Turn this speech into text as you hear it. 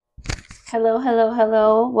Hello, hello,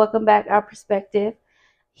 hello. Welcome back, Our Perspective.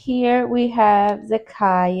 Here we have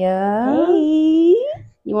Zakaya. Hey.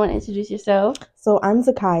 You want to introduce yourself? So I'm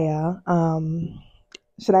Zakaya.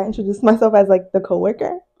 Should I introduce myself as like the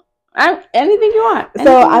coworker? Anything you want.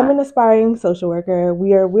 I'm an aspiring social worker.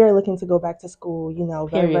 We are looking to go back to school,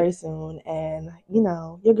 very soon. And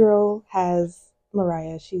your girl has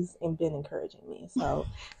Mariah. She's been encouraging me. So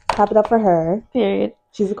clap it up for her. Period.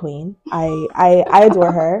 She's a queen. I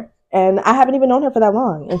adore her. And I haven't even known her for that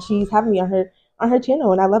long. And she's having me on her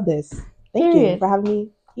channel, and I love this. Thank you for having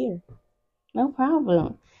me here. No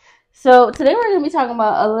problem. So today we're going to be talking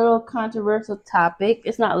about a little controversial topic.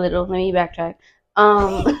 It's not little. Let me backtrack.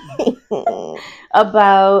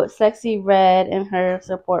 About Sexy Red and her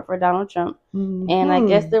support for Donald Trump. Mm-hmm. And I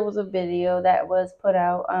guess there was a video that was put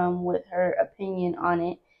out with her opinion on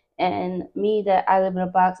it. And me, that I live in a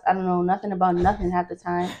box, I don't know nothing about nothing half the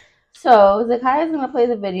time. So Zakaya's going to play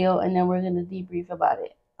the video, and then we're going to debrief about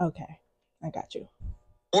it. Okay. I got you.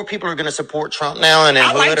 More people are going to support Trump now in the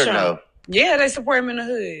hood like or no? Yeah, they support him in the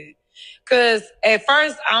hood. Because at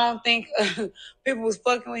first, I don't think people was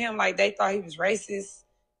fucking with him like they thought he was racist,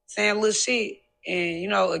 saying little shit,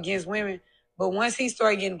 and, against women. But once he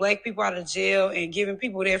started getting black people out of jail and giving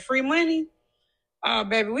people their free money,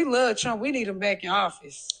 baby, we love Trump. We need him back in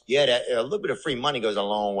office. Yeah, that a little bit of free money goes a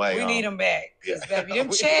long way. We need him back. Yeah. Baby,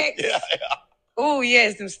 them checks. Yeah. Oh,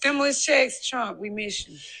 yes, them stimulus checks, Trump, we miss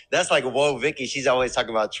you. That's like Whoa Vicky. She's always talking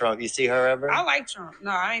about Trump. You see her ever? I like Trump.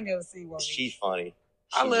 No, I ain't never seen Whoa Vicky. She's funny.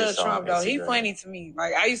 I love Trump, though. He's funny to me.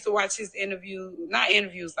 Like, I used to watch his not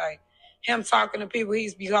interviews, like him talking to people. He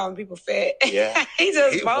used to be calling people fat. Yeah. He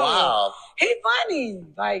just wow. He's funny.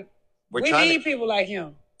 Like, we need people like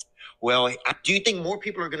him. Well, do you think more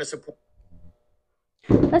people are going to support?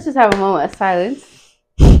 Let's just have a moment of silence.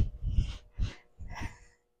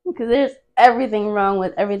 Because there's everything wrong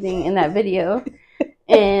with everything in that video.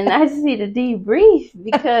 And I just need to debrief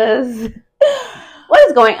because what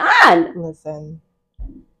is going on? Listen.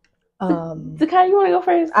 Zakaya, you want to go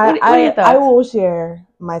first? What are your thoughts? I will share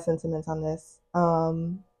my sentiments on this.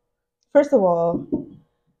 First of all,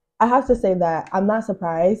 I have to say that I'm not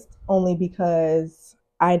surprised, only because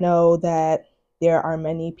I know that there are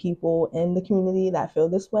many people in the community that feel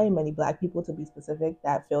this way, many Black people to be specific,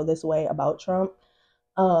 that feel this way about Trump.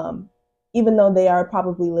 Even though they are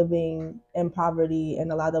probably living in poverty,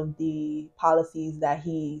 and a lot of the policies that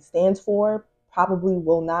he stands for probably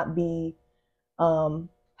will not be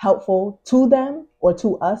helpful to them, or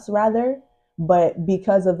to us rather, but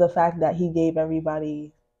because of the fact that he gave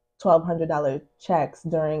everybody $1,200 checks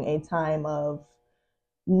during a time of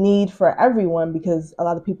need for everyone, because a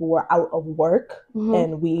lot of people were out of work,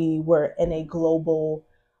 and we were in a global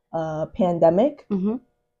pandemic,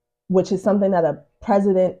 which is something that a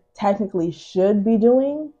president technically should be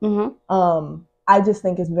doing. I just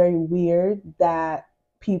think it's very weird that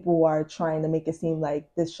people are trying to make it seem like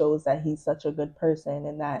this shows that he's such a good person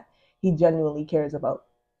and that he genuinely cares about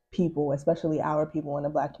people, especially our people in the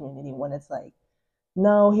Black community, when it's like,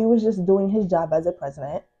 no, he was just doing his job as a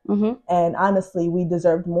president. And honestly, we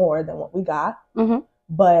deserved more than what we got.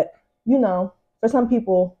 But, for some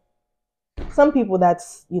people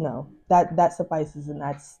that's, that suffices, and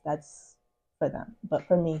that's for them. But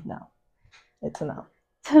for me, no. It's a no.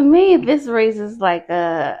 To me, this raises like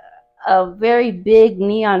a very big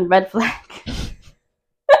neon red flag.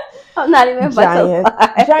 I'm not even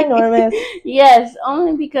ginormous. Yes,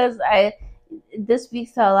 only because this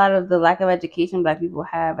speaks to a lot of the lack of education Black people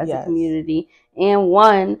have as a community. And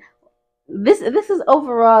one, this is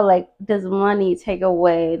overall like, does money take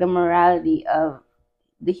away the morality of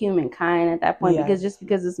the humankind at that point? Because just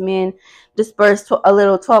because this man dispersed a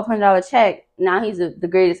little $1,200 check, now he's the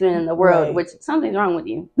greatest man in the world, which something's wrong with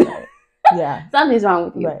you. Yeah. Something's wrong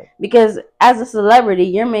with you. Because as a celebrity,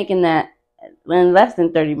 you're making that in less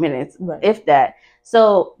than 30 minutes, if that.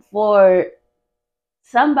 So for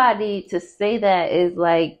somebody to say that is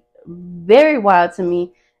like very wild to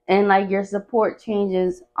me. And like, your support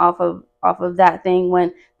changes off of that thing,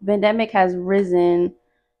 when the pandemic has risen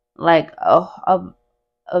like a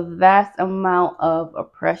vast amount of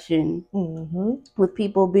oppression, with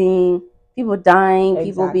people dying,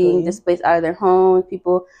 people being displaced out of their homes,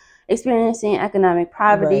 people experiencing economic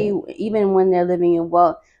poverty, even when they're living in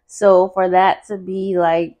wealth. So for that to be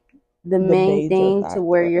like the main thing to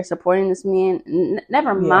where you're supporting this man,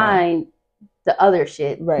 never mind the other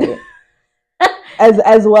shit. Right.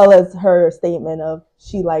 as well as her statement of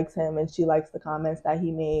she likes him and she likes the comments that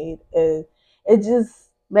he made. It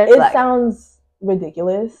sounds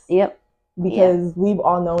ridiculous. Yep. Because we've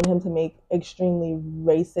all known him to make extremely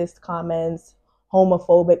racist comments,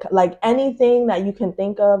 homophobic, like anything that you can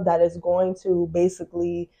think of that is going to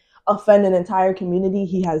basically offend an entire community,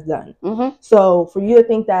 he has done. Mm-hmm. So for you to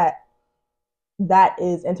think that that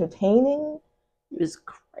is entertaining is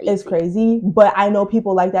crazy. It's crazy. But I know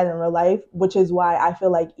people like that in real life, which is why I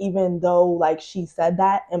feel like even though like she said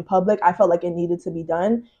that in public, I felt like it needed to be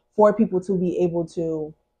done for people to be able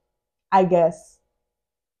to, I guess,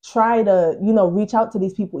 try to, you know, reach out to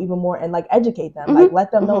these people even more and like educate them, like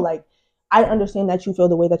let them know, like, I understand that you feel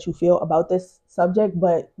the way that you feel about this subject,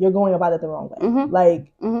 but you're going about it the wrong way. Like,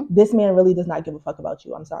 this man really does not give a fuck about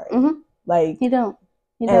you. I'm sorry. Like, he don't.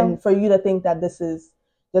 And for you to think that this is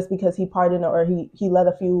just because he pardoned or he let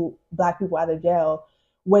a few Black people out of jail,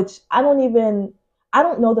 which I don't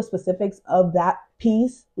know the specifics of that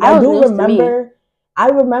piece. I remember,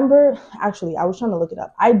 actually, I was trying to look it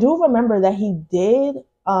up. I do remember that he did,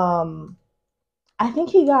 I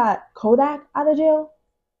think he got Kodak out of jail.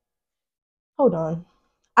 Hold on.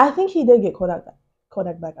 I think he did get Kodak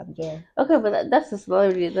back out of jail. Okay, but that's a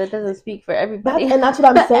celebrity. That doesn't speak for everybody. And that's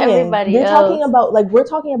what I'm saying. Everybody You're else. talking about, like, we're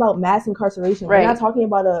talking about mass incarceration. Right. We're not talking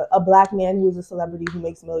about a Black man who's a celebrity who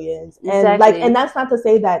makes millions. And exactly. like, and that's not to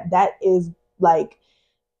say that is like,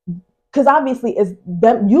 because obviously it's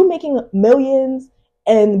them, you making millions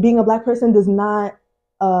and being a Black person does not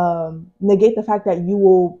negate the fact that you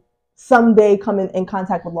will someday come in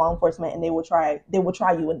contact with law enforcement and they will try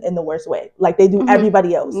you in the worst way, like they do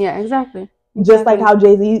everybody else. Yeah, exactly. Just like how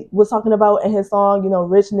Jay-Z was talking about in his song, you know,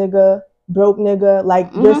 rich nigga, broke nigga, like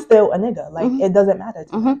you're still a nigga. Like it doesn't matter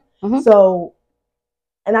to him. So,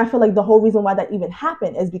 and I feel like the whole reason why that even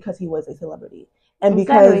happened is because he was a celebrity. And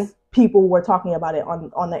because people were talking about it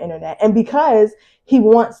on the internet. And because he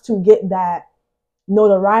wants to get that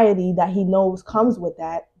notoriety that he knows comes with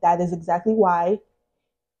that. That is exactly why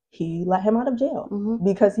he let him out of jail.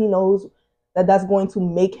 Because he knows that that's going to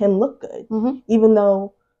make him look good. Even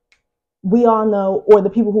though we all know, or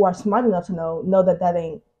the people who are smart enough to know that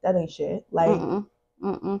ain't shit. Like,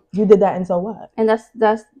 you did that, and so what? And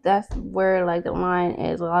that's where like the line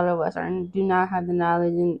is. A lot of us do not have the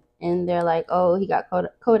knowledge, and they're like, oh, he got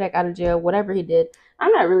Kodak out of jail, whatever he did.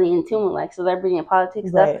 I'm not really in tune with like celebrity and politics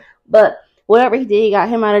stuff, but whatever he did, he got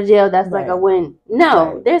him out of jail. That's like a win.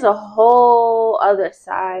 No, there's a whole other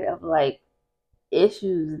side of like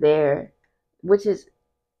issues there, which is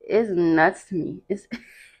nuts to me.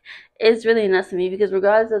 It's really nuts to me because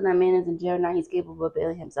regardless of that man is in jail or not, he's capable of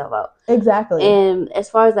bailing himself out. Exactly. And as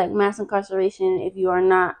far as like mass incarceration, if you are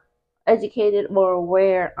not educated or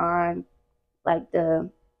aware on like the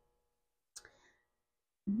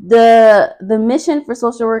mission for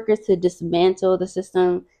social workers to dismantle the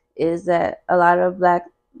system is that a lot of Black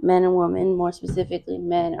men and women, more specifically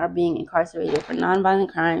men, are being incarcerated for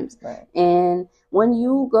nonviolent crimes. And when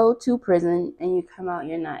you go to prison and you come out,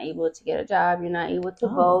 you're not able to get a job, you're not able to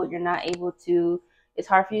vote, you're not able to, it's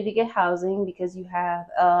hard for you to get housing because you have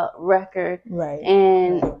a record.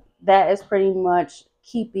 And that is pretty much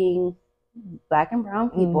keeping Black and brown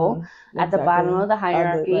people at the bottom of the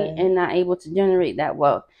hierarchy and not able to generate that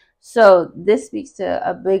wealth. So this speaks to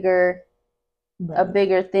a bigger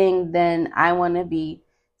thing than I want to be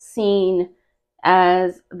seen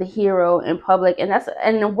as the hero in public. And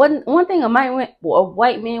one thing a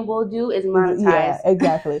white man will do is monetize. Yeah,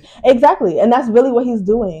 exactly. And that's really what he's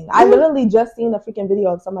doing. I literally just seen a freaking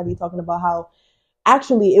video of somebody talking about how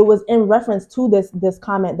actually it was in reference to this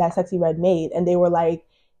comment that Sexy Red made, and they were like,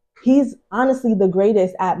 he's honestly the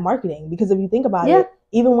greatest at marketing, because if you think about it,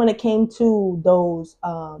 even when it came to those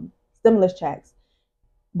stimulus checks,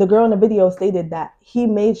 the girl in the video stated that he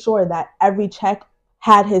made sure that every check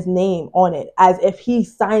had his name on it, as if he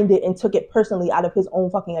signed it and took it personally out of his own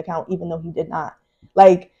fucking account, even though he did not.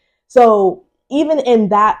 Like, so even in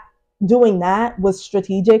that, doing that was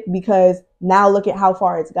strategic, because now look at how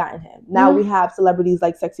far it's gotten him. Now we have celebrities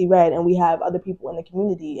like Sexy Red, and we have other people in the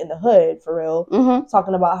community, in the hood, for real,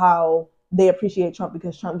 talking about how they appreciate Trump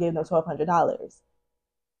because Trump gave them $1,200.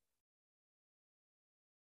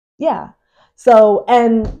 Yeah. So,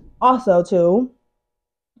 and also too,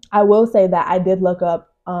 I will say that I did look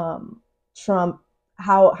up Trump,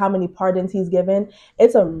 how many pardons he's given.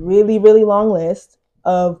 It's a really, really long list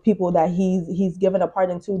of people that he's given a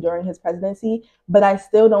pardon to during his presidency, but I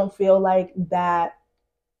still don't feel like that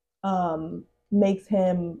makes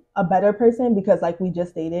him a better person, because like we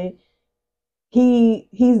just stated, he's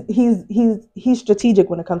strategic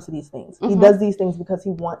when it comes to these things. He does these things because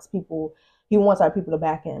he wants our people to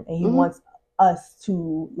back him, and he wants us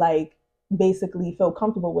to like basically feel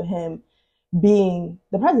comfortable with him being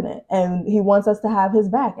the president, and he wants us to have his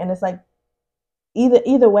back. And it's like,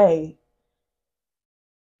 either way,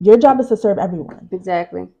 your job is to serve everyone.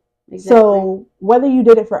 Exactly. Exactly. So whether you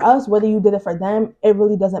did it for us, whether you did it for them, it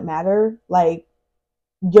really doesn't matter. Like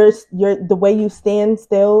you're the way you stand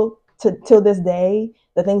still till this day,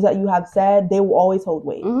 the things that you have said, they will always hold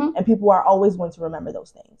weight, and people are always going to remember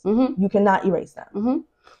those things. You cannot erase them.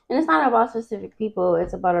 And it's not about specific people;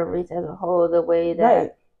 it's about a race as a whole. The way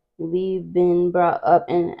that we've been brought up,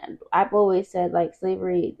 and I've always said, like,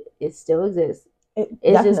 slavery, it still exists.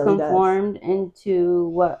 It's just conformed into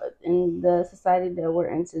what in the society that we're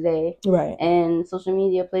in today, right? And social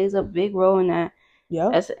media plays a big role in that. Yeah.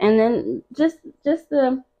 And then just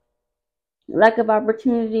the lack of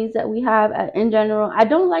opportunities that we have in general. I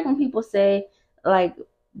don't like when people say, like,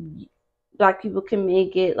 Black people can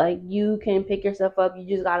make it, like, you can pick yourself up, you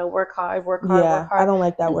just gotta work hard, work hard. I don't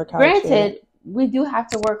like that work hard. Granted, we do have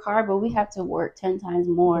to work hard, but we have to work 10 times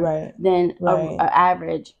more than an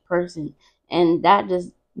average person, and that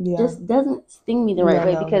just doesn't sting me the right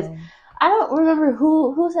way, because I don't remember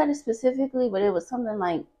who said it specifically, but it was something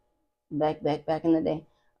like back in the day.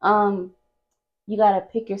 You gotta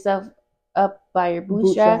pick yourself up by your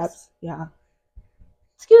bootstraps. Yeah.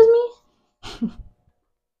 Excuse me.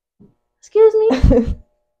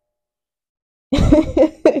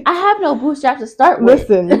 I have no bootstraps to start with.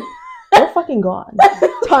 Listen, they're fucking gone,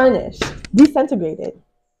 tarnished, disintegrated.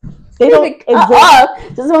 They don't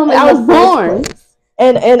exist. Just the moment I was born.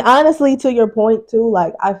 And honestly, to your point too,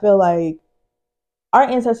 like, I feel like our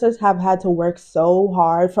ancestors have had to work so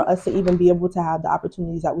hard for us to even be able to have the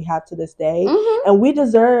opportunities that we have to this day. And we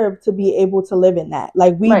deserve to be able to live in that.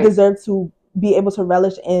 Like, we deserve to be able to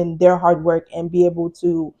relish in their hard work and be able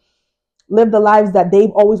to live the lives that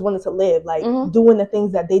they've always wanted to live, like doing the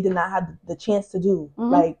things that they did not have the chance to do.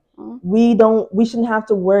 Like, we shouldn't have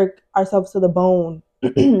to work ourselves to the bone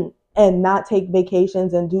and not take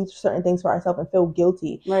vacations and do certain things for ourselves and feel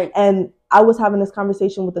guilty. Right. And I was having this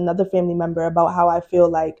conversation with another family member about how I feel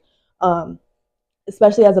like,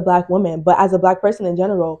 especially as a Black woman, but as a Black person in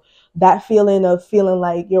general, that feeling of feeling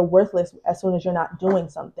like you're worthless as soon as you're not doing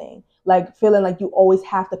something, like feeling like you always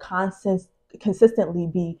have to consistently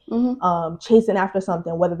be chasing after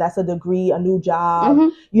something, whether that's a degree, a new job,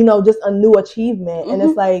 just a new achievement. And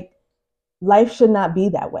it's like, life should not be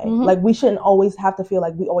that way. Like, we shouldn't always have to feel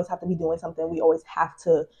like we always have to be doing something. We always have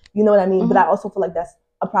to, you know what I mean? But I also feel like that's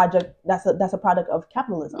a product of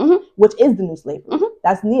capitalism, which is the new slavery.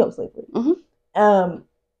 That's neo-slavery.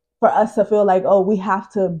 For us to feel like, oh, we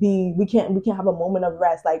can't have a moment of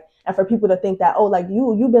rest. Like, and for people to think that, oh, like,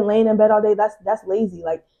 you've been laying in bed all day, that's lazy.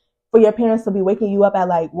 Like, for your parents to be waking you up at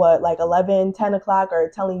like 11, 10 o'clock, or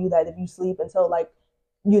telling you that if you sleep until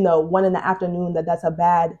 1 in the afternoon, that's a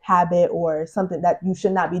bad habit or something that you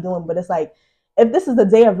should not be doing. But it's like, if this is a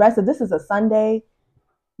day of rest, if this is a Sunday,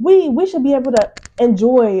 we should be able to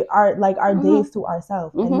enjoy our days to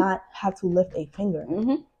ourselves and not have to lift a finger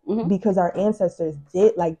because our ancestors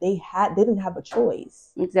did, like, they didn't have a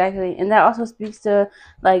choice. Exactly. And that also speaks to,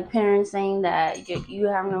 like, parents saying that you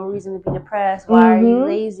have no reason to be depressed. Why are you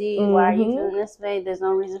lazy? Why are you feeling this way? There's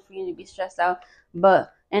no reason for you to be stressed out.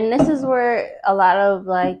 And this is where a lot of,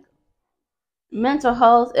 like, mental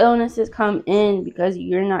health illnesses come in, because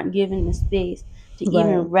you're not given the space to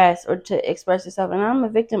even rest or to express yourself. And I'm a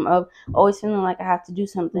victim of always feeling like I have to do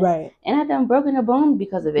something. Right. And I've done broken a bone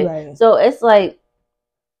because of it. Right. So it's like,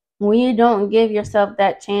 when you don't give yourself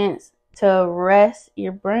that chance to rest,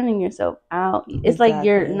 you're burning yourself out. It's like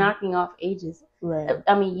you're knocking off ages. Right.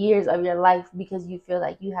 I mean, years of your life, because you feel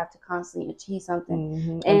like you have to constantly achieve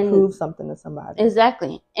something and prove something to somebody.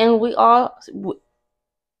 Exactly. And we all,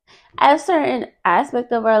 at a certain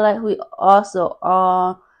aspect of our life, we also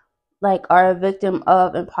all, like, are a victim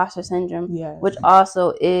of imposter syndrome, which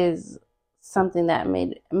also is something that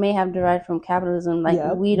may have derived from capitalism. Like,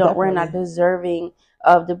 we're not deserving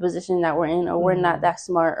of the position that we're in, or we're not that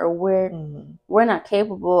smart, or we're not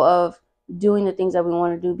capable of doing the things that we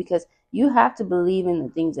want to do, because you have to believe in the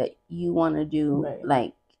things that you want to do,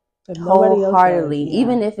 like, wholeheartedly,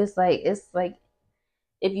 even if it's like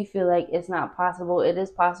if you feel like it's not possible, it is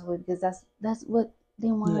possible, because that's what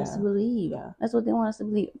they want us to believe. That's what they want us to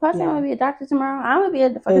believe. If I say I'm gonna be a doctor tomorrow, I'm gonna be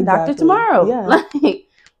a fucking doctor tomorrow. Like,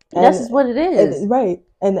 that's just what it is.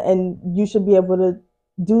 And you should be able to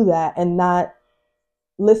do that and not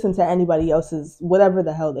listen to anybody else's whatever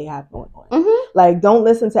the hell they have going on. Like, don't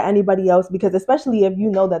listen to anybody else, because especially if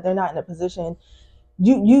you know that they're not in a position,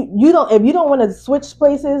 you don't, if you don't want to switch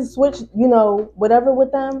places, whatever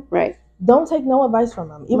with them, don't take no advice from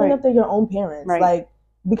them, even if they're your own parents. Like,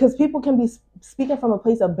 because people can be speaking from a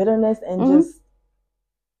place of bitterness and just,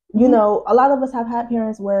 a lot of us have had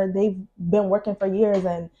parents where they've been working for years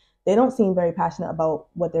and they don't seem very passionate about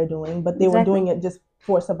what they're doing, but they were doing it just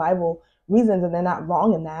for survival reasons, and they're not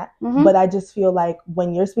wrong in that. But I just feel like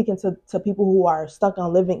when you're speaking to people who are stuck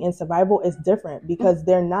on living in survival, it's different because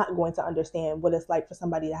they're not going to understand what it's like for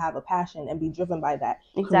somebody to have a passion and be driven by that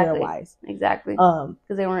career-wise. Exactly. Because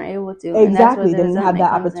they weren't able to. Exactly. They didn't have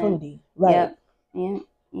that opportunity. Right. Yeah.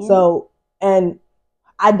 So, and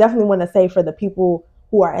I definitely want to say for the people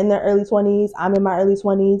who are in their early 20s, I'm in my early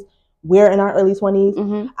 20s, we're in our early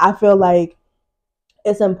 20s, I feel like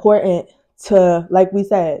it's important to, like we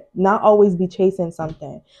said, not always be chasing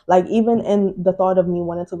something. Like even in the thought of me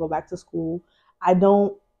wanting to go back to school, I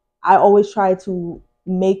always try to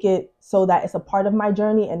make it so that it's a part of my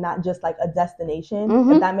journey and not just like a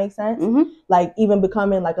destination, if that makes sense. Like even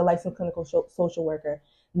becoming like a licensed clinical social worker,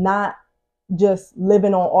 not just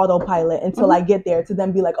living on autopilot until I get there to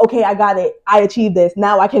then be like, okay, I got it. I achieved this.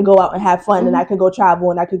 Now I can go out and have fun and I can go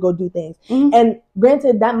travel and I could go do things. And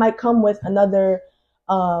granted, that might come with another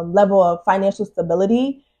level of financial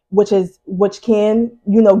stability, which can,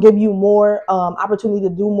 give you more opportunity to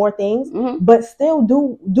do more things, but still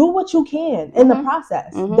do what you can in the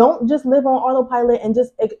process. Don't just live on autopilot and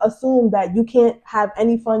just assume that you can't have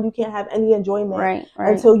any fun, you can't have any enjoyment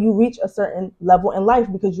until you reach a certain level in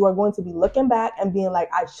life, because you are going to be looking back and being like,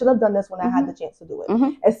 I should have done this when I had the chance to do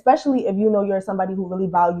it. Especially if you know you're somebody who really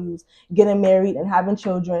values getting married and having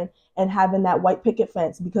children and having that white picket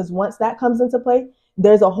fence, because once that comes into play,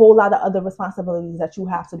 there's a whole lot of other responsibilities that you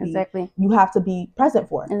have to be present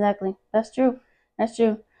for. Exactly. That's true.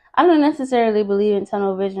 I don't necessarily believe in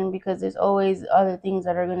tunnel vision because there's always other things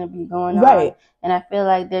that are going to be going on. And I feel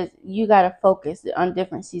like you got to focus on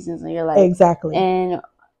different seasons of your life. Exactly. And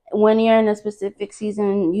when you're in a specific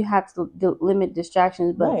season, you have to limit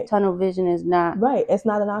distractions, but tunnel vision is not. Right. It's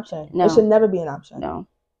not an option. No. It should never be an option. No.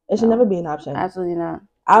 It should never be an option. Absolutely not.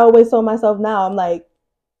 I always told myself now, I'm like,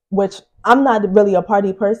 which I'm not really a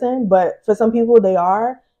party person, but for some people they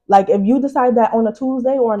are. Like if you decide that on a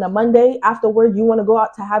Tuesday or on a Monday after work you want to go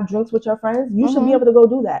out to have drinks with your friends, you should be able to go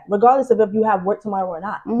do that, regardless of if you have work tomorrow or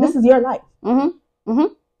not. This is your life.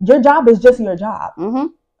 Your job is just your job.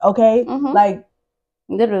 Okay? Like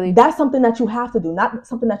literally, that's something that you have to do, not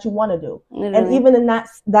something that you want to do. Literally. And even in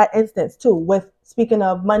that instance too, with speaking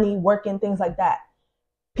of money, work, and things like that,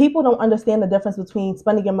 people don't understand the difference between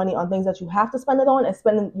spending your money on things that you have to spend it on and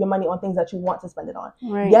spending your money on things that you want to spend it on.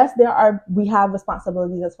 Right. Yes, we have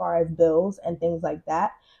responsibilities as far as bills and things like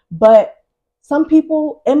that. But some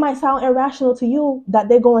people, it might sound irrational to you that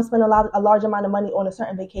they go and spend a large amount of money on a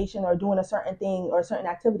certain vacation or doing a certain thing or a certain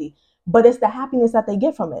activity. But it's the happiness that they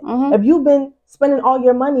get from it. If you've been spending all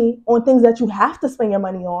your money on things that you have to spend your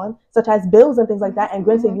money on, such as bills and things like that, and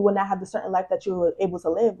granted, you would not have the certain life that you were able to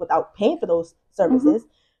live without paying for those services.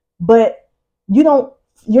 But you're not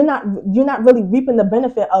really reaping the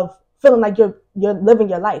benefit of feeling like you're living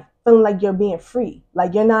your life, feeling like you're being free,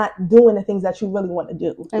 like you're not doing the things that you really want to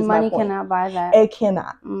do. And money cannot buy that. It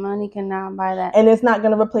cannot. Money cannot buy that. And it's not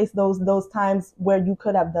going to replace those times where you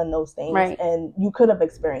could have done those things, right, and you could have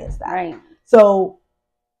experienced that. Right. So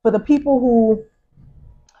for the people who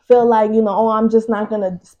feel like, I'm just not going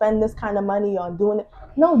to spend this kind of money on doing it.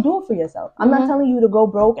 No, do it for yourself. I'm not telling you to go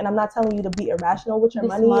broke, and I'm not telling you to be irrational with your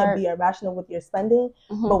money and be irrational with your spending.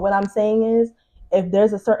 But what I'm saying is, if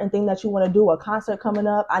there's a certain thing that you want to do, a concert coming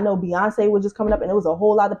up, I know Beyonce was just coming up, and it was a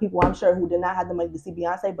whole lot of people, I'm sure, who did not have the money to see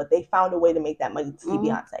Beyonce, but they found a way to make that money to see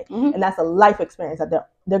Beyonce. And that's a life experience that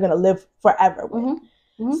they're going to live forever with.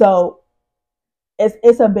 So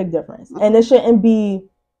it's a big difference. And it shouldn't be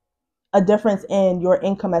a difference in your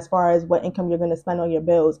income as far as what income you're going to spend on your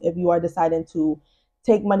bills if you are deciding to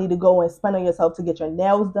take money to go and spend on yourself to get your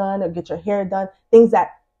nails done or get your hair done, things that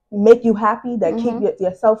make you happy, that keep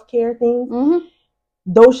your self-care things.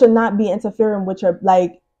 Those should not be interfering with your,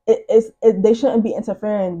 they shouldn't be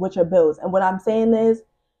interfering with your bills. And what I'm saying is,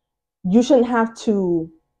 you shouldn't have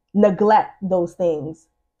to neglect those things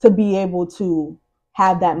to be able to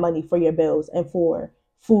have that money for your bills and for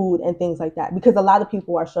food and things like that, because a lot of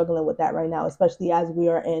people are struggling with that right now, especially as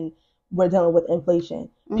we're dealing with inflation.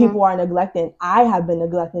 People are neglecting. I have been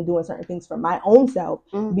neglecting doing certain things for my own self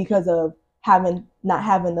because of not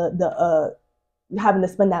having having to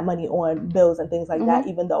spend that money on bills and things like that,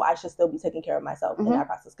 even though I should still be taking care of myself in that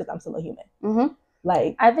process, because I'm still a human.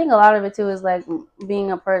 Like, I think a lot of it too is like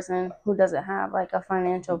being a person who doesn't have like a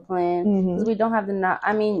financial plan, because we don't have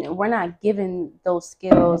we're not given those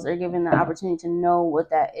skills or given the opportunity to know what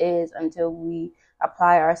that is until we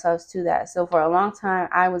apply ourselves to that. So for a long time,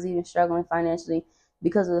 I was even struggling financially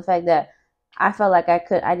because of the fact that I felt like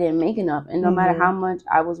I didn't make enough, and no matter how much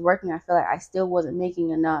I was working, I feel like I still wasn't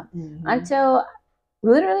making enough until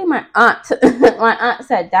literally my aunt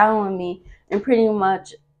sat down with me and pretty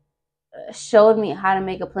much showed me how to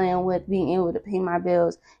make a plan with being able to pay my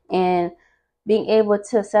bills and being able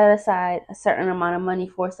to set aside a certain amount of money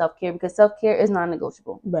for self-care, because self-care is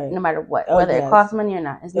non-negotiable, no matter what, whether it costs money or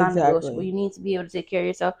not. It's non-negotiable. You need to be able to take care of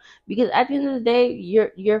yourself, because at the end of the day,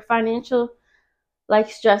 your financial like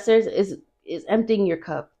stressors is emptying your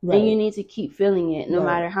cup, and you need to keep filling it, no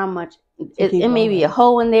matter how much. It may be a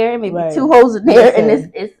hole in there, maybe two holes in there, and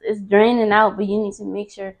it's draining out, but you need to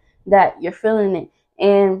make sure that you're filling it.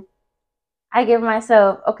 And I give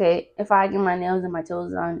myself, okay, if I get my nails and my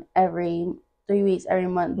toes done every 3 weeks, every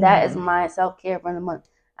month, that is my self-care for the month.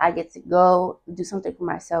 I get to go do something for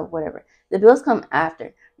myself, whatever. The bills come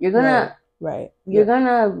after. You're gonna you're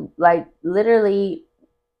gonna like literally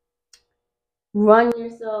run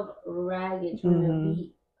yourself ragged trying to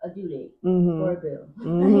beat a due date for a bill.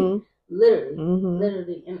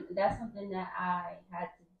 Literally. And that's something that I had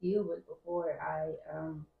to deal with before I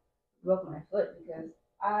broke my foot, because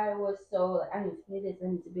I was so like, I need to pay this, I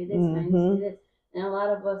need to pay this, I need to pay this. And a lot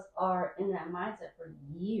of us are in that mindset for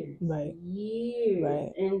years.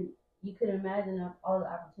 Years. And you could imagine of all the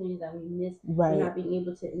opportunities that we missed for not being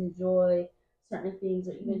able to enjoy certain things,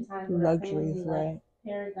 or even times with our family, like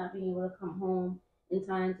parents not being able to come home in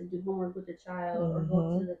time to do homework with the child, or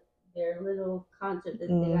go to their little concert that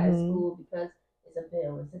they got at school, because it's a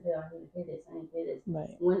bill, I need to pay this, I need to pay this.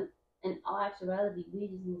 When in all actuality, we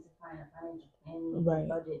just need to find a financial planning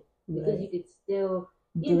budget, because you could still,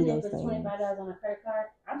 even if it's $25 on a credit card,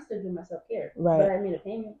 I'm still doing my self-care. But I made a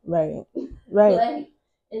payment. Like,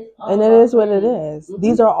 and it is what it is.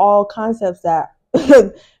 These are all concepts that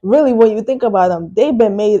really, when you think about them, they've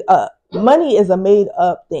been made up. Money is a made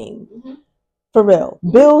up thing. For real.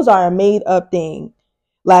 Bills are a made up thing.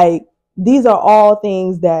 Like, these are all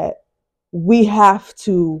things that we have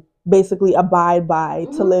to basically abide by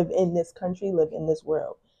to live in this country, live in this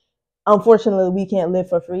world. Unfortunately, we can't live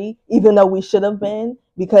for free, even though we should have been,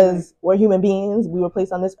 because we're human beings. We were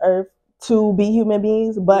placed on this earth to be human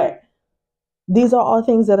beings. But these are all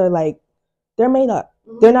things that are like, they're made up.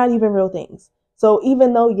 They're not even real things. So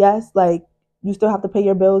even though, yes, like, you still have to pay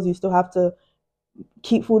your bills, you still have to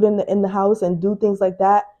keep food in the house and do things like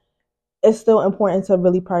that, it's still important to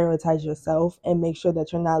really prioritize yourself and make sure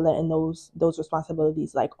that you're not letting those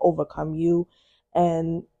responsibilities like overcome you,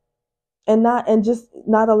 and just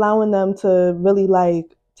not allowing them to really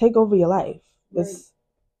like take over your life.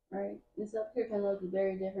 Right. And self-care can look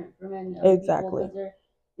very different for many other people, because there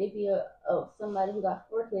may be somebody who got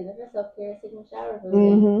 4 kids, and her self-care is taking a shower for the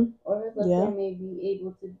day, or her self-care may be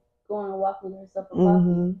able to go on a walk with herself for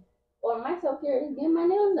coffee. Or my self-care is getting my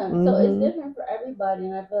nails done. So it's different for everybody,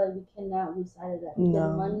 and I feel like we cannot lose sight of that,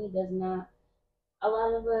 because money does not. A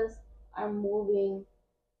lot of us are moving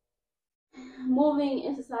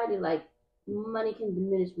in society like money can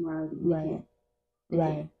diminish morality.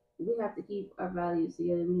 We have to keep our values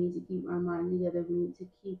together. We need to keep our mind together. We need to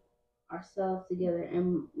keep ourselves together,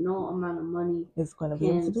 and no amount of money is going to be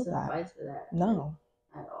able to do that. For that. No,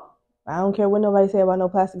 at all. I don't care what nobody say about no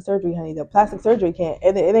plastic surgery, honey. The plastic surgery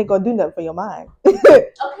it ain't gonna do nothing for your mind.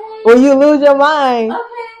 When you lose your mind,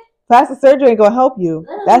 plastic surgery ain't gonna help you.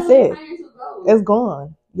 That's it. It's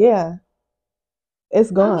gone. Yeah, it's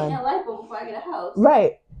gone. I'm getting a light bulb before I get a house.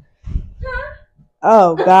 Right.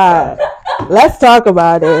 Oh God. Let's talk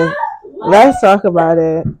about it. Let's talk about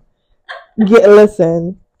it.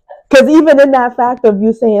 Listen, because even in that fact of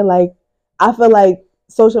you saying, like, I feel like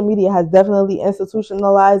social media has definitely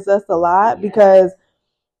institutionalized us a lot, because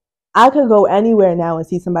I could go anywhere now and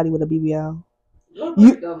see somebody with a BBL.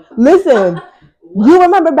 Listen, you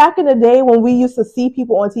remember back in the day when we used to see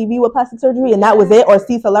people on TV with plastic surgery, and that was it, or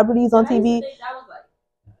see celebrities on TV? That was like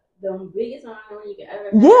the biggest honor you could ever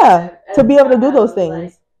have. To be able to do those things.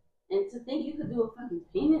 Like, and to think you could do a fucking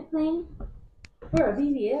payment plan for a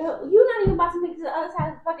BBL, you're not even about to make it to the other side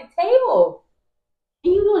of the fucking table.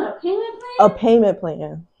 And you doing a payment plan? A payment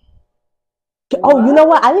plan. Oh, you know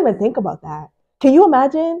what? I didn't even think about that. Can you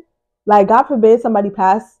imagine? Like, God forbid somebody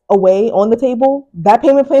pass away on the table. That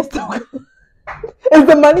payment plan still is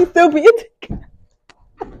the money still being taken?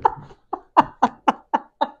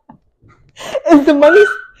 Is the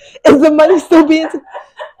money still being taken?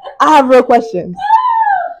 I have real questions.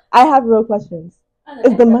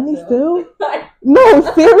 Is the money still? No,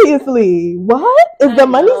 seriously. What? Is the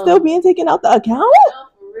money still being taken out the account? No,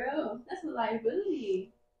 for real. That's a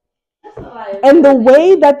liability. And the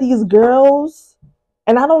way that these girls,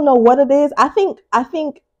 and I don't know what it is, I think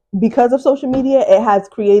because of social media, it has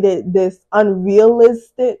created this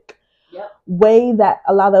unrealistic way that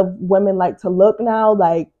a lot of women like to look now.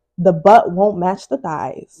 Like, the butt won't match the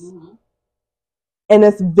thighs. And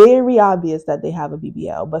it's very obvious that they have a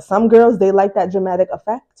BBL. But some girls, they like that dramatic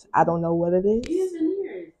effect. I don't know what it is.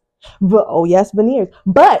 Veneers. But, oh, yes, veneers.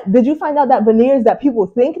 But did you find out that veneers that people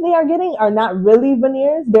think they are getting are not really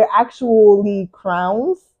veneers? They're actually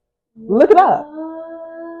crowns. Look it up.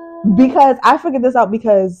 Because I figured this out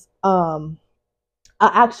because an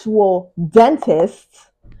actual dentist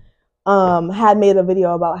had made a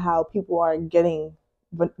video about how people are getting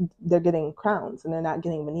crowns and they're not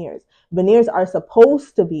getting veneers. Veneers are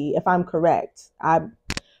supposed to be, if I'm correct, from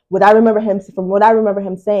what I remember him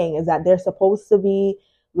saying is that they're supposed to be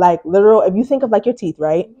like literal. If you think of like your teeth,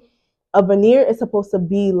 right? A veneer is supposed to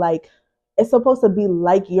be like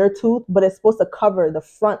your tooth, but it's supposed to cover the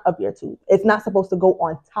front of your tooth. It's not supposed to go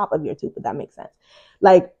on top of your tooth, if that makes sense.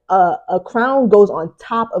 Like a crown goes on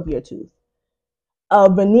top of your tooth.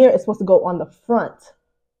 A veneer is supposed to go on the front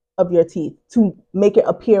of your teeth to make it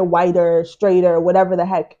appear whiter, straighter, whatever the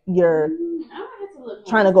heck you're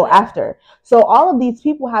trying to go after. So all of these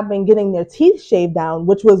people have been getting their teeth shaved down,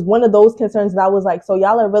 which was one of those concerns that I was like, so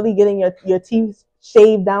y'all are really getting your teeth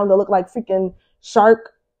shaved down to look like freaking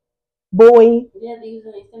Shark Boy? Yeah, they use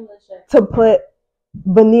an stimulus check to put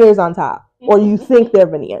veneers on top, or you think they're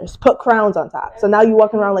veneers. Put crowns on top. So now you're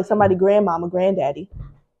walking around like somebody grandmama, granddaddy.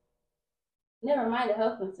 Never mind the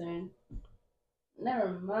health concern. Never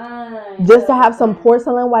mind. Just to have some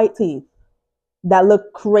porcelain white teeth that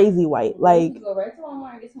look crazy white. Like, you can go right to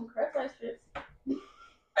Walmart and get some Crest Light strips.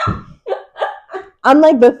 I'm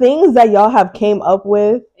like, the things that y'all have came up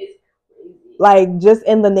with, like, just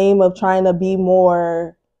in the name of trying to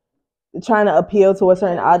appeal to a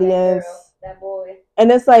certain audience. That boy.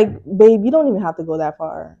 And it's like, babe, you don't even have to go that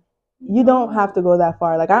far. You don't have to go that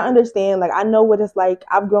far. Like, I understand. Like, I know what it's like.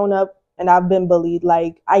 I've grown up and I've been bullied.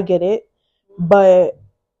 Like, I get it. But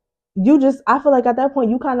I feel like at that point,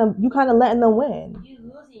 you kind of letting them win.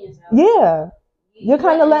 You losing yourself. Yeah. You're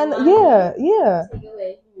kind of letting, yeah. Take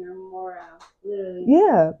away from your morale, literally.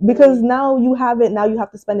 Yeah, because now you have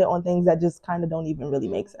to spend it on things that just kind of don't even really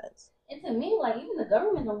make sense. And to me, like, even the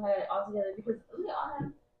government don't have it all together because we all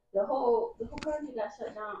have the whole country got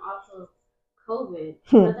shut down off of COVID.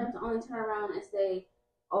 But they have to only turn around and say,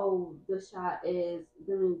 oh, the shot is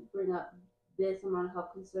going to bring up this amount of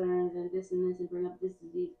health concerns and this and bring up this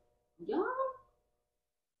disease. Y'all,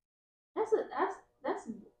 that's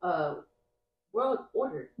world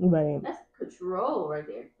order. Right. That's control right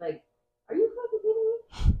there. Like, are you fucking kidding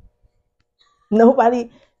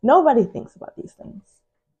me? Nobody thinks about these things.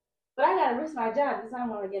 But I gotta risk my job because I don't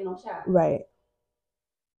want to get no shot. Right.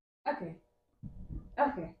 Okay.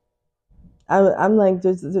 I'm like,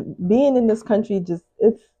 just being in this country, just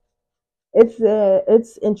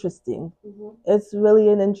it's interesting. Mm-hmm. It's really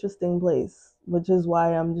an interesting place, which is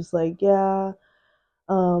why I'm just like, yeah,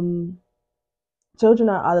 children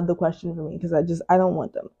are out of the question for me because I don't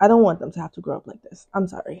want them. I don't want them to have to grow up like this. I'm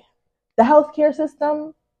sorry. The healthcare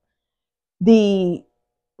system, the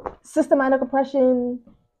systematic oppression,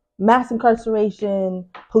 mass incarceration,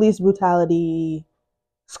 police brutality,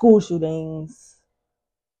 school shootings.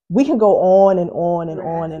 We can go on and on and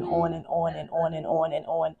on and on and on and on and on and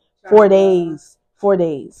on. 4 days. 4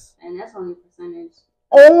 days. And that's only a percentage.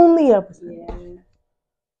 Only a percentage.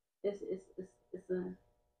 Yeah. It's a.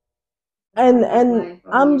 And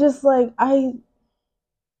I'm just like, and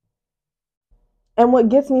what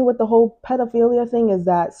gets me with the whole pedophilia thing is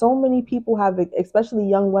that so many people have, especially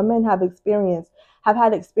young women, have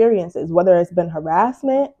had experiences, whether it's been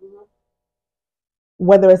harassment, mm-hmm.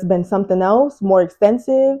 whether it's been something else more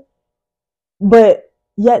extensive, but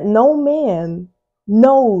yet no man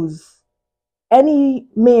knows any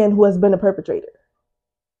man who has been a perpetrator.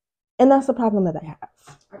 And that's the problem that I have.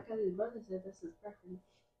 Our cousin's brother said that's his preference.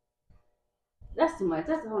 That's too much.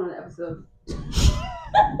 That's a whole other episode. That's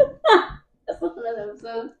a whole other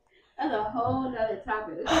episode. That's a whole other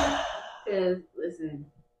topic. Because, listen,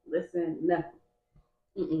 no.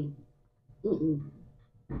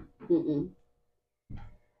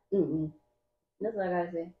 That's what I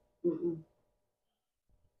gotta say.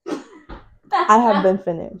 I have been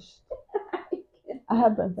finished.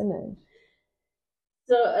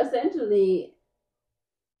 So, essentially,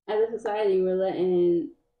 as a society, we're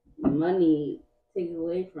letting money take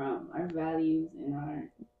away from our values and our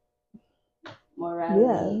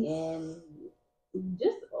morality and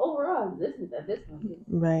just overall existence at this point.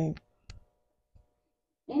 Right.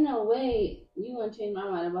 Ain't no way you gonna change my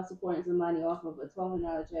mind about supporting somebody off of a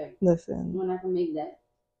 $1,200 check. Listen. When I can make that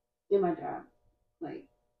in my job. Like,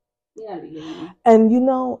 you gotta be kidding me.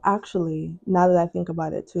 And actually, now that I think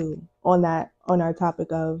about it too, on our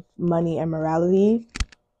topic of money and morality,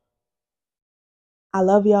 I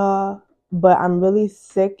love y'all. but I'm really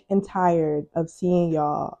sick and tired of seeing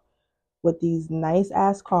y'all with these nice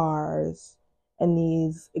ass cars and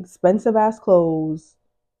these expensive ass clothes,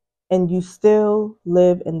 and you still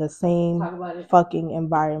live in the same fucking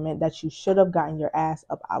environment that you should have gotten your ass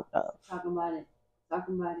up out of. Talking about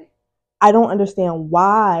it. I don't understand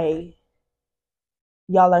why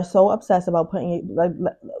y'all are so obsessed about putting it like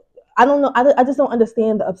I don't know. I just don't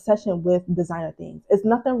understand the obsession with designer things. It's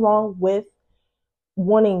nothing wrong with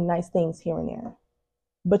wanting nice things here and there,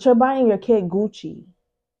 but you're buying your kid Gucci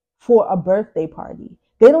for a birthday party.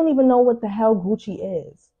 They don't even know what the hell Gucci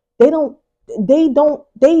is. They don't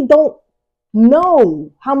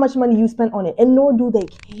know how much money you spent on it, and nor do they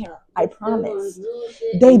care. I promise.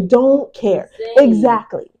 They don't care.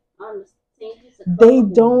 Exactly. They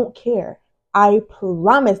don't care. I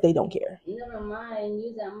promise they don't care. Never mind,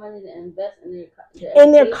 use that money to invest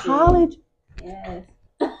in their college. Yes.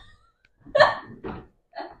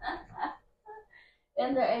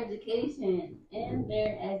 In their education.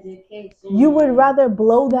 You would rather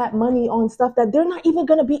blow that money on stuff that they're not even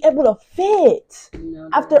going to be able to fit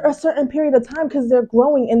after a certain period of time because they're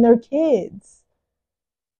growing and they're kids.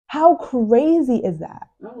 How crazy is that?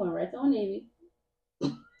 I'm going right to Navy.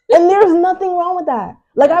 And there's nothing wrong with that.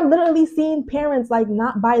 Like, I've literally seen parents, like,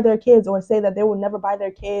 not buy their kids or say that they will never buy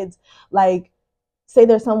their kids, like, say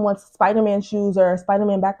there's someone's Spider-Man shoes or a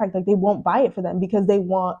Spider-Man backpack, like, they won't buy it for them because they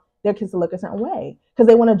want their kids to look a certain way. Because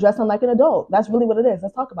they want to dress them like an adult. That's really what it is.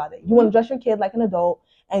 Let's talk about it. You want to dress your kid like an adult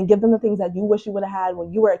and give them the things that you wish you would have had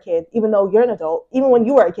when you were a kid, even though you're an adult. Even when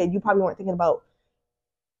you were a kid, you probably weren't thinking about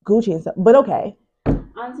Gucci and stuff. But okay.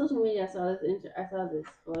 On social media, I saw this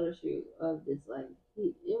photo shoot of this, like,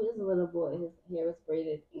 it was a little boy. His hair was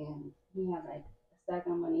braided, and he had like a stack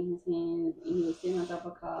of money in his hands, and he was sitting on top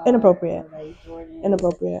of a car. Inappropriate. Or, like, Jordan.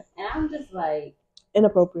 Inappropriate. And I'm just like,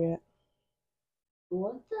 inappropriate.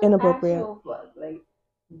 What the inappropriate? Actual fuck? Like,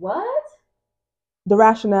 what? The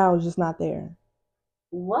rationale is just not there.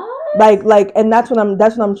 What? Like, and that's what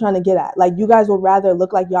I'm trying to get at. Like, you guys would rather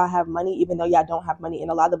look like y'all have money, even though y'all don't have money, and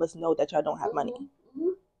a lot of us know that y'all don't have money. Mm-hmm.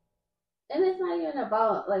 And it's not even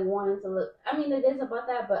about like wanting to look. I mean, it is about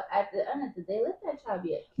that, but at the end of the day, let that child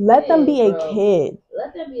be a kid. Let them be a kid.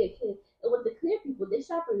 Let them be a kid. And with the clear people, they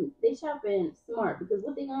shopping smart because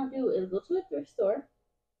what they gonna do is go to a thrift store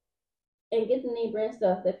and get the name brand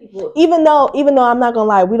stuff that people. Even though I'm not gonna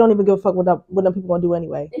lie, we don't even give a fuck what them people gonna do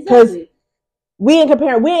anyway. Because we ain't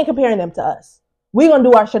comparing them to us. We gonna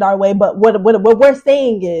do our shit our way. But what we're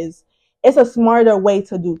saying is, it's a smarter way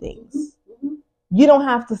to do things. Mm-hmm. You don't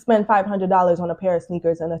have to spend $500 on a pair of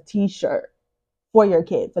sneakers and a T-shirt for your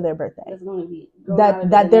kid for their birthday. It's going to be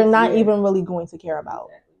that they're not even really going to care about.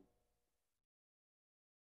 Exactly.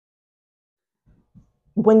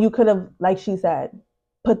 When you could have, like she said,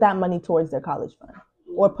 put that money towards their college fund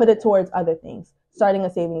or put it towards other things, starting a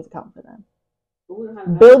savings account for them,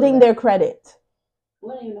 building their credit. We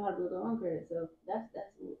don't even know how to build our own credit, so that's.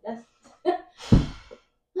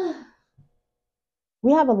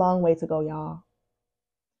 We have a long way to go, y'all.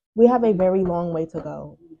 We have a very long way to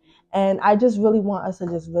go. And I just really want us to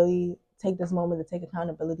just really take this moment to take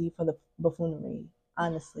accountability for the buffoonery,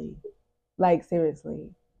 honestly. Like, seriously.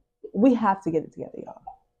 We have to get it together, y'all.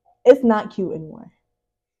 It's not cute anymore.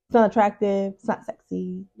 It's not attractive. It's not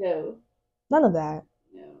sexy. No. None of that.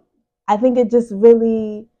 No. I think it just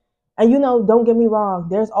really... And, don't get me wrong.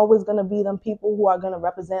 There's always going to be them people who are going to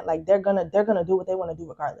represent, like, they're going to do what they want to do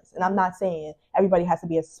regardless. And I'm not saying everybody has to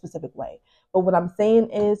be a specific way. But what I'm saying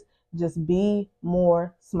is just be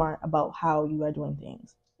more smart about how you are doing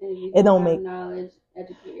things. It don't make knowledge.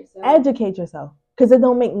 Educate yourself. Because it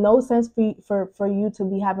don't make no sense for you to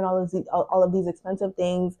be having all of these expensive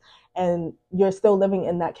things and you're still living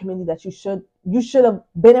in that community that you should have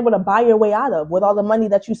been able to buy your way out of with all the money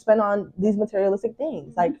that you spend on these materialistic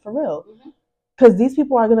things. Mm-hmm. Like, for real. Because these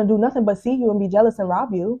people are going to do nothing but see you and be jealous and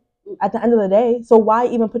rob you at the end of the day. So why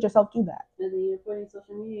even put yourself through that? And then you're putting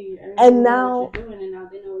social media. And now what you're doing, and now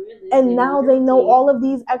they know really. And now they know all of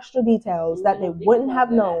these extra details that they wouldn't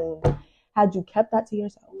have known had you kept that to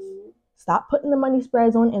yourself. Mm-hmm. Stop putting the money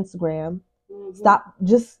spreads on Instagram. Mm-hmm. Stop.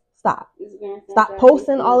 Stop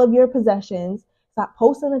posting all of your possessions. Stop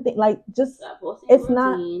posting the thing. Like, just, it's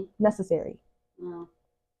not necessary. No.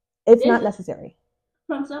 It's not necessary.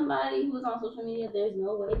 From somebody who's on social media, there's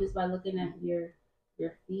no way just by looking at your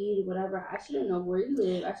feed, whatever. I shouldn't know where you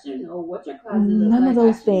live. I shouldn't know what your closet is. None of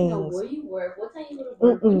those things. I shouldn't know where you work, what time you go to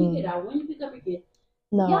work, when you get out, when you pick up your kid.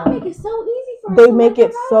 No. Y'all make it so easy for us. They make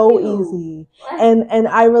it so easy. And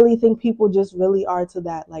I really think people just really are to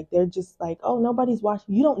that. Like, they're just like, oh, nobody's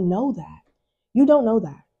watching. You don't know that. You don't know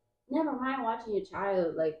that. Never mind watching your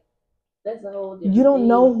child. Like, That's a whole different You don't thing.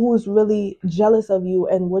 know who's really jealous of you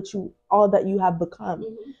and all that you have become.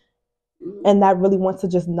 And that really wants to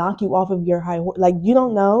just knock you off of your high horse. Like, you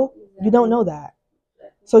don't know. Exactly. You don't know that.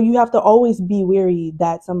 Exactly. So you have to always be wary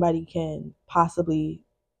that somebody can possibly,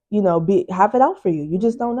 have it out for you. You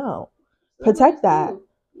just don't know. Protect that.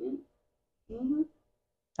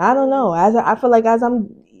 I don't know. I feel like as I'm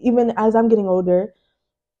getting older,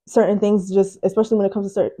 certain things just, especially when it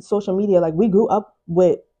comes to social media, like we grew up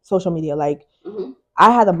with social media. Like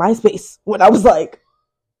I had a MySpace when I was like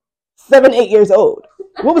 7, 8 years old.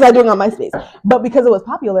 What was I doing on MySpace? But because it was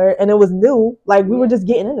popular and it was new, like we were just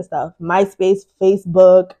getting into stuff. MySpace,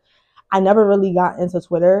 Facebook. I never really got into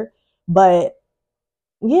Twitter, but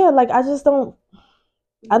yeah, like I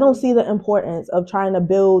don't see the importance of trying to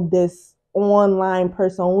build this online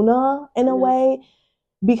persona in a way,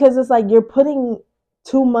 because it's like you're putting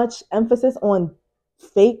too much emphasis on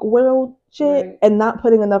fake world shit and not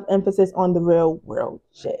putting enough emphasis on the real world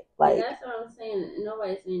shit. Like, and that's what I'm saying.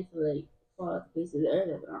 Nobody's saying to like fall off the face of the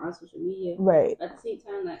earth on social media. Right. At the same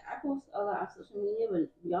time, like I post a lot on social media, but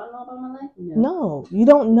y'all know about my life? No, you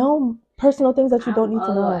don't know personal things that you don't need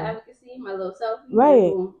to know. Advocacy, my little selfie,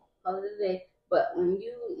 right? Boom, call it a day. But when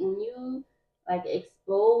you like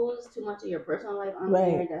expose too much of your personal life on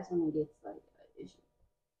there, that's when it gets like an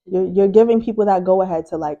issue. You're giving people that go ahead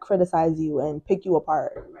to like criticize you and pick you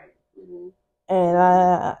apart. Right. And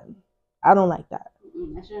I don't like that.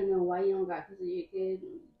 I shouldn't know why you don't got because of your kid.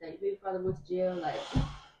 That your baby father went to jail. Like,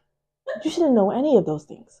 you shouldn't know any of those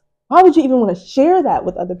things. Why would you even want to share that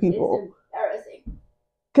with other people? It's embarrassing.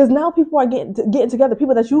 Because now people are getting together.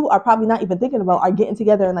 People that you are probably not even thinking about are getting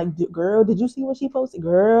together and like, girl, did you see what she posted?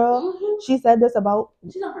 Girl, she said this about.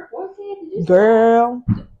 She's on her 4th kid. Girl.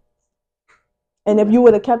 And if you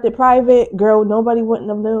would have kept it private, girl, nobody wouldn't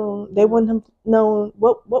have known. They wouldn't have known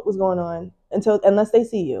what was going on unless they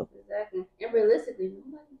see you. Exactly. And realistically,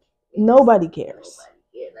 nobody cares.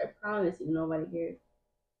 I promise you, nobody cares.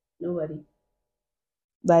 Nobody.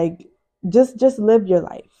 Like, just live your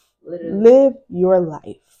life. Literally. Live your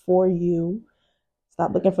life for you.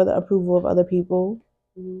 Stop looking for the approval of other people.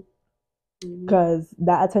 Because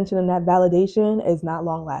that attention and that validation is not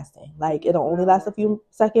long lasting. Like, it'll only last a few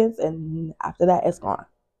seconds, and after that, it's gone.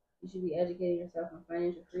 You should be educating yourself on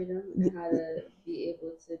financial freedom and how to be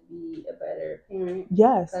able to be a better parent,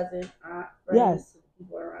 cousin, aunt, friend, to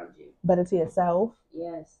people around you. Better to yourself.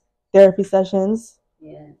 Yes. Therapy sessions.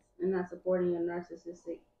 Yes. And not supporting a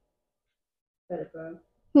narcissistic pedophile.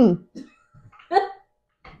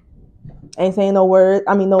 Ain't saying no words.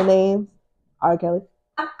 I mean, no names. R. Kelly.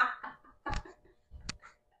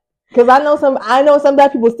 Because I know some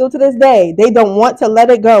black people still to this day, they don't want to let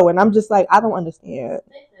it go. And I'm just like, I don't understand.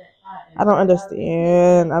 I don't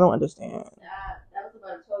understand. That was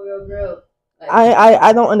about a 12-year-old girl. Like,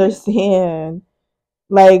 I don't understand.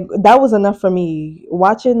 Like, that was enough for me.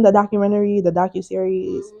 Watching the documentary, the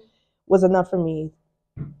docuseries was enough for me.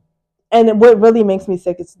 And what really makes me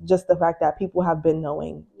sick is just the fact that people have been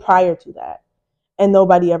knowing prior to that. And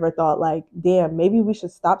nobody ever thought, like, damn, maybe we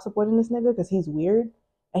should stop supporting this nigga because he's weird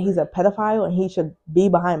and he's a pedophile and he should be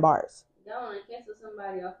behind bars. Y'all want to cancel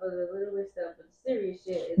somebody off of the little bit stuff, but the serious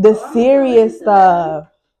shit. The serious stuff.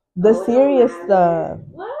 The serious stuff.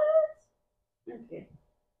 What? Okay.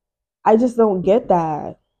 I just don't get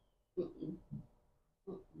that.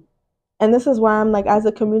 And this is why I'm like, as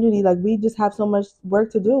a community, like, we just have so much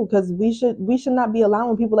work to do, because we should not be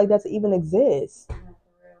allowing people like that to even exist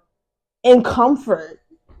in comfort.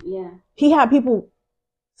 Yeah. He had people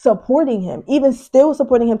supporting him, even still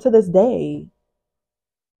supporting him to this day,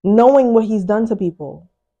 knowing what he's done to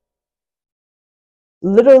people.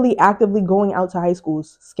 Literally actively going out to high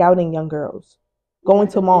schools, scouting young girls, going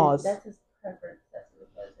to malls. That's his preference.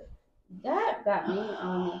 That got me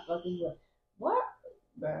on the fucking what,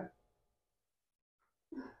 bro?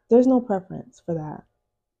 There's no preference for that.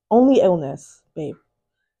 Only illness, babe.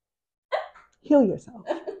 Heal yourself.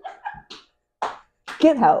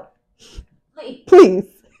 Get help. Please.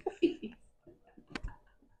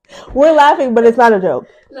 We're laughing, but it's not a joke.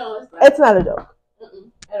 No, it's not. It's not a joke.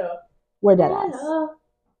 At all. We're dead ass.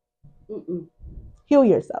 Heal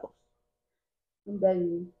yourself. I'm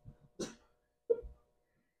begging you.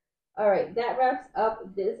 All right, that wraps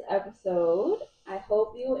up this episode. I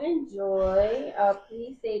hope you enjoy.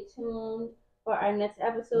 Please stay tuned for our next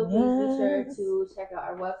episode. Please be sure to check out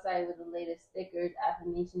our website with the latest stickers,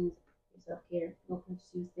 affirmations, self-care, no punch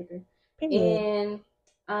shoe sticker. And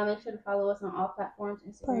make sure to follow us on all platforms,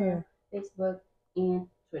 Instagram, Facebook, and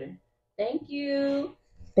Twitter. Thank you.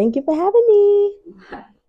 Thank you for having me.